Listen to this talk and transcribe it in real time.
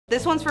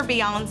This one's for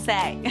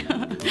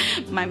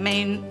Beyonce. My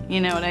main,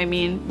 you know what I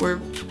mean? What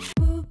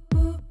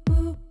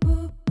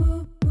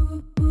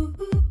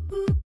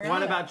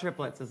about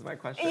triplets is my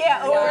question.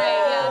 Yeah,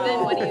 Right, yeah,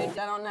 then what do you,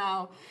 I don't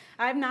know.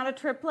 I'm not a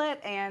triplet,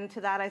 and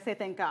to that I say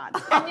thank God.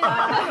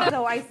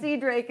 So I see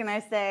Drake and I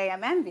say,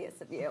 I'm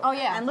envious of you. Oh,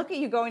 yeah. And look at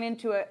you going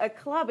into a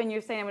club and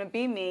you're saying, I'm gonna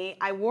be me.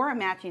 I wore a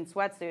matching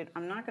sweatsuit.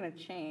 I'm not gonna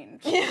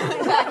change.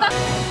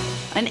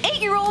 An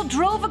 8-year-old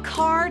drove a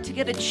car to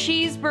get a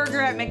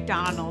cheeseburger at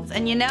McDonald's.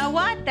 And you know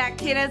what? That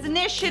kid has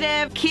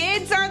initiative.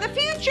 Kids are the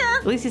future.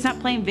 At least he's not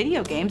playing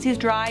video games, he's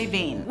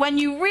driving. When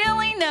you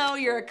really know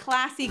you're a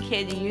classy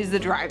kid, you use the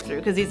drive-thru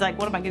because he's like,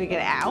 what am I gonna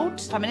get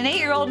out? I'm an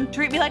 8-year-old and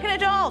treat me like an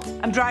adult.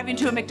 I'm driving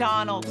to a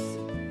McDonald's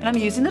and I'm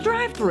using the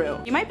drive-thru.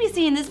 You might be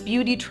seeing this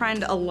beauty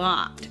trend a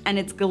lot, and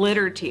it's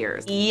glitter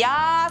tears.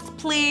 Yes,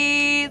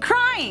 please.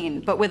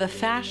 Crying, but with a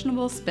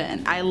fashionable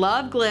spin. I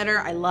love glitter,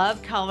 I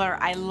love color,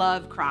 I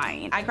love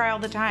crying. I cry all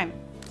the time.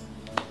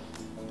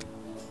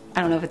 I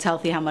don't know if it's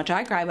healthy how much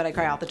I cry, but I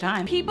cry all the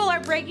time. People are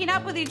breaking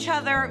up with each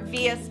other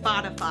via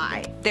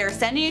Spotify. They're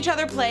sending each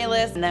other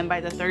playlists, and then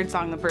by the 3rd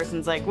song, the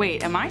person's like,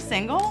 wait, am I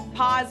single?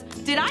 Pause.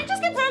 Did I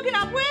just get broken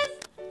up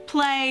with?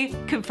 Play,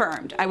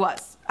 confirmed.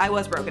 I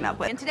was broken up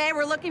with. And today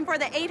we're looking for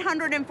the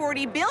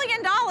 $840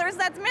 billion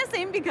that's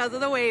missing because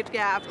of the wage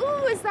gap.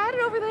 Ooh, is that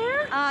it over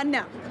there?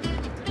 No.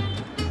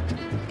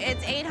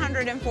 It's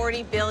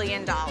 $840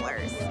 billion.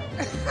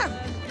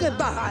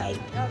 Goodbye.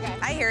 Okay.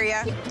 I hear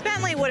ya.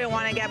 Bentley wouldn't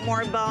want to get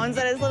more bones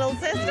than his little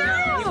sister.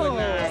 No,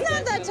 he's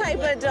not that type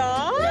of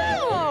dog.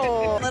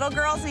 No. Little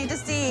girls need to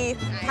see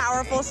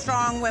powerful,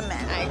 strong women.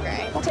 I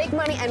agree. We'll take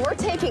money and we're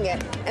taking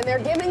it. And they're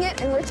giving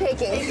it and we're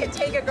taking it.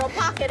 Take it, girl.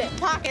 Pocket it.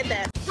 Pocket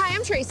this. Hi,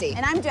 I'm Tracy.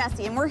 And I'm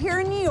Jessie, and we're here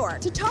in New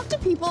York To talk to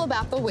people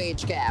about the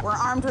wage gap. We're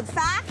armed with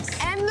facts.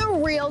 And the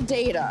real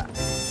data.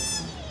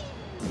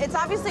 It's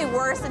obviously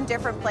worse in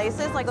different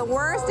places. Like the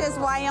worst is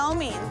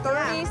Wyoming,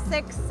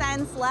 36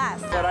 cents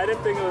less. But I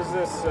didn't think it was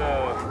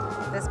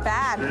This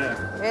bad.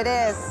 Yeah. It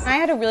is. I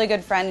had a really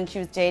good friend and she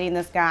was dating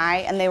this guy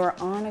and they were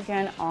on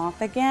again,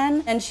 off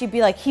again. And she'd be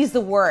like, he's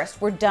the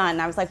worst, we're done.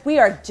 I was like, we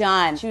are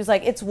done. She was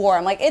like, it's war.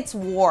 I'm like, it's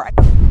war.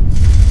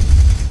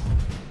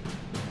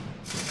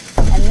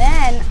 And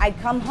then I'd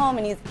come home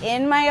and he's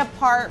in my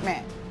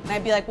apartment. And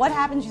I'd be like, what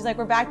happened? She's like,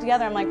 we're back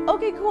together. I'm like,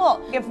 okay,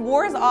 cool. If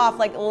war's off,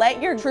 like,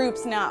 let your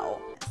troops know.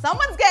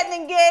 Someone's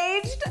getting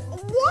engaged.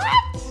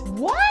 What?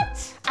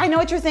 What? I know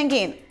what you're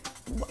thinking.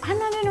 I'm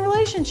not in a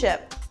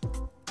relationship.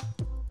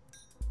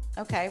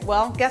 Okay,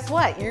 well, guess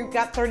what? You've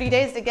got 30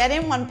 days to get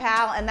in one,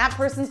 pal, and that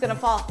person's gonna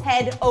fall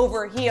head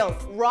over heels.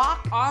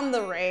 Rock on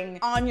the ring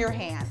on your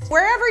hand.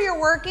 Wherever you're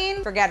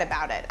working, forget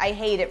about it. I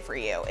hate it for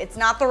you. It's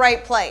not the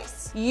right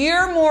place.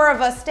 You're more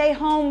of a stay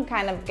home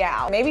kind of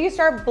gal. Maybe you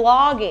start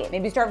blogging.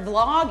 Maybe you start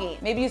vlogging.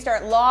 Maybe you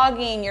start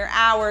logging your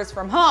hours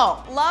from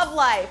home. Love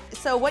life.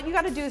 So what you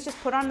gotta do is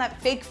just put on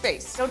that fake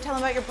face. Don't tell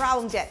them about your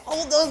problems yet.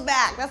 Hold those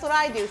back. That's what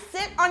I do.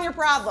 Sit on your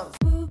problems.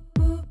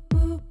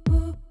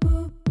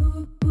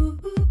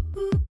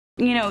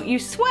 You know, you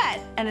sweat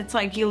and it's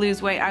like you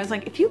lose weight. I was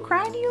like, if you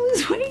cry, do you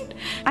lose weight?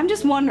 I'm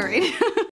just wondering.